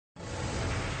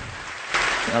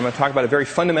I'm going to talk about a very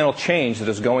fundamental change that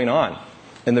is going on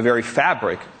in the very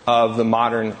fabric of the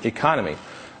modern economy.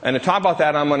 And to talk about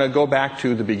that, I'm going to go back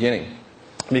to the beginning.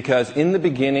 Because in the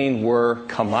beginning were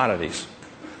commodities.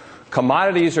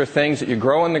 Commodities are things that you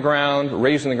grow in the ground,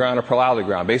 raise in the ground, or pull out of the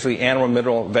ground. Basically animal,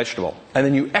 mineral, vegetable. And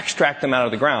then you extract them out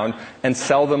of the ground and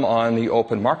sell them on the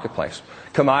open marketplace.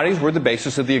 Commodities were the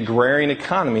basis of the agrarian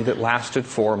economy that lasted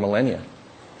for millennia.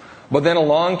 But then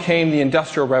along came the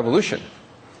Industrial Revolution.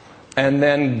 And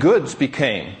then goods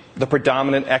became the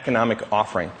predominant economic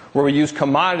offering, where we use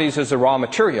commodities as the raw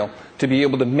material to be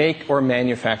able to make or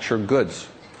manufacture goods.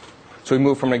 So we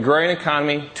moved from an agrarian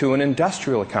economy to an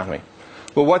industrial economy.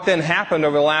 But what then happened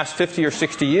over the last 50 or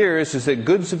 60 years is that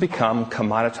goods have become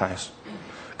commoditized.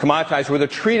 Commoditized where they're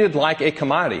treated like a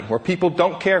commodity, where people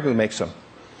don't care who makes them.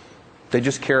 They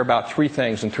just care about three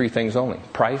things and three things only: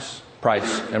 price,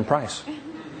 price, and price.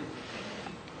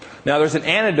 Now there's an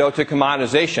antidote to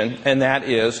commoditization, and that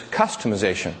is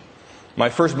customization. My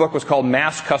first book was called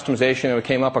Mass Customization, and it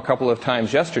came up a couple of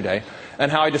times yesterday.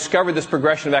 And how I discovered this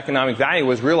progression of economic value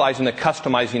was realizing that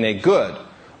customizing a good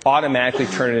automatically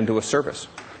turned it into a service.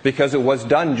 Because it was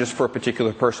done just for a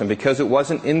particular person. Because it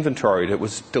wasn't inventoried. It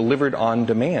was delivered on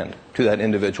demand to that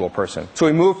individual person. So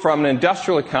we moved from an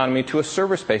industrial economy to a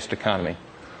service-based economy.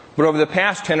 But over the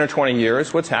past 10 or 20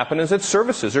 years, what's happened is that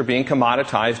services are being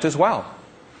commoditized as well.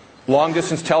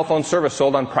 Long-distance telephone service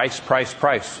sold on price, price,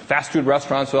 price. Fast food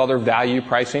restaurants with all their value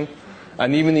pricing.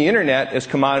 And even the internet is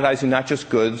commoditizing not just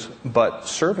goods, but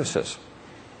services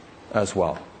as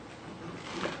well.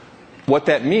 What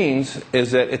that means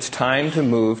is that it's time to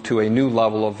move to a new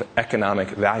level of economic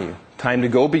value. Time to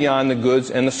go beyond the goods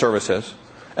and the services.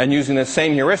 And using the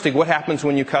same heuristic, what happens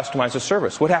when you customize a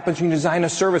service? What happens when you design a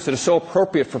service that is so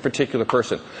appropriate for a particular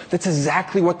person? That's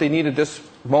exactly what they need at this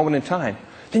moment in time.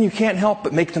 Then you can't help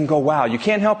but make them go, wow. You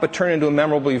can't help but turn it into a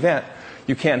memorable event.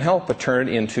 You can't help but turn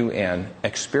it into an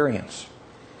experience.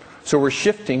 So we're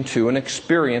shifting to an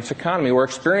experience economy where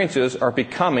experiences are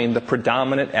becoming the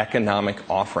predominant economic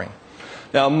offering.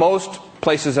 Now, most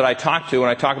places that I talk to, when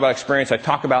I talk about experience, I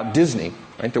talk about Disney,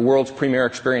 right, the world's premier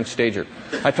experience stager.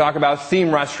 I talk about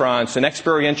theme restaurants and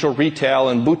experiential retail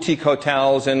and boutique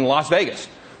hotels in Las Vegas,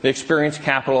 the experience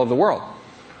capital of the world.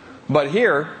 But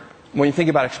here, when you think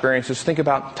about experiences, think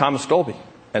about Thomas Dolby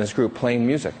and his group playing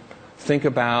music. Think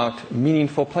about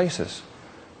meaningful places.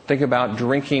 Think about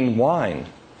drinking wine,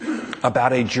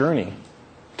 about a journey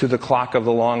to the clock of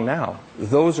the long now.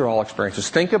 Those are all experiences.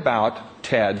 Think about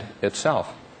TED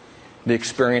itself, the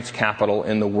experience capital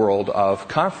in the world of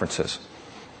conferences.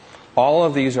 All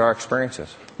of these are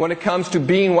experiences. When it comes to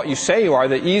being what you say you are,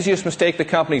 the easiest mistake the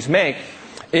companies make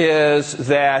is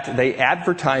that they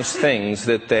advertise things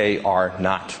that they are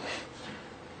not.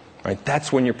 Right?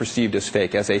 That's when you're perceived as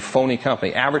fake, as a phony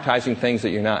company, advertising things that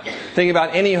you're not. Think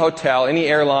about any hotel, any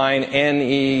airline,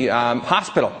 any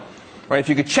hospital. Right? If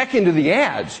you could check into the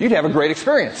ads, you'd have a great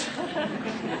experience.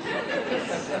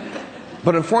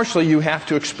 But unfortunately, you have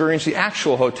to experience the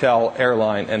actual hotel,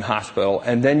 airline, and hospital,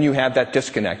 and then you have that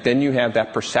disconnect. Then you have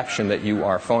that perception that you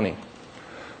are phony.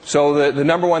 So the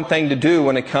number one thing to do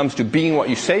when it comes to being what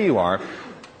you say you are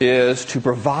is to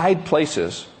provide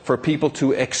places for people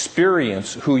to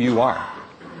experience who you are.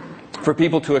 For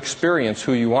people to experience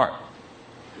who you are.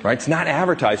 Right? It's not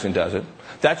advertising does it.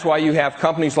 That's why you have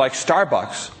companies like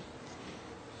Starbucks,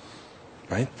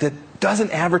 right, that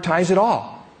doesn't advertise at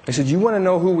all. They said, you want to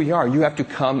know who we are, you have to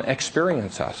come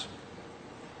experience us.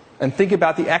 And think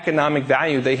about the economic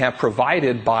value they have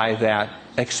provided by that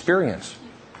experience.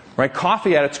 Right?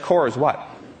 Coffee at its core is what?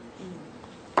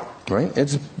 Right?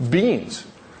 It's beans.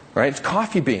 Right? It's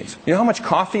coffee beans. You know how much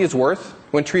coffee is worth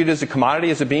when treated as a commodity,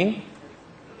 as a bean?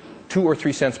 2 or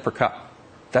 3 cents per cup.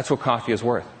 That's what coffee is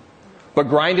worth. But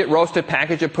grind it, roast it,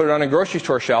 package it, put it on a grocery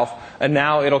store shelf, and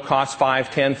now it'll cost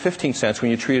 5, 10, 15 cents when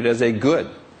you treat it as a good.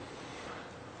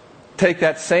 Take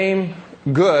that same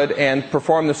good and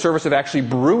perform the service of actually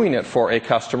brewing it for a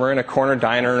customer in a corner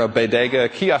diner, in a bodega, a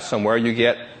kiosk somewhere. You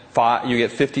get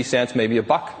 50 cents, maybe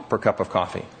 $1 per cup of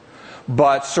coffee.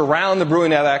 But surround the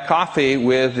brewing of that coffee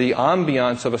with the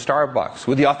ambiance of a Starbucks,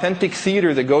 with the authentic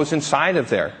theater that goes inside of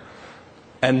there.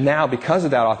 And now, because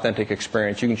of that authentic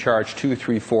experience, you can charge $2,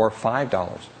 $3, $4,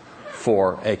 $5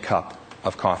 for a cup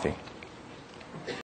of coffee.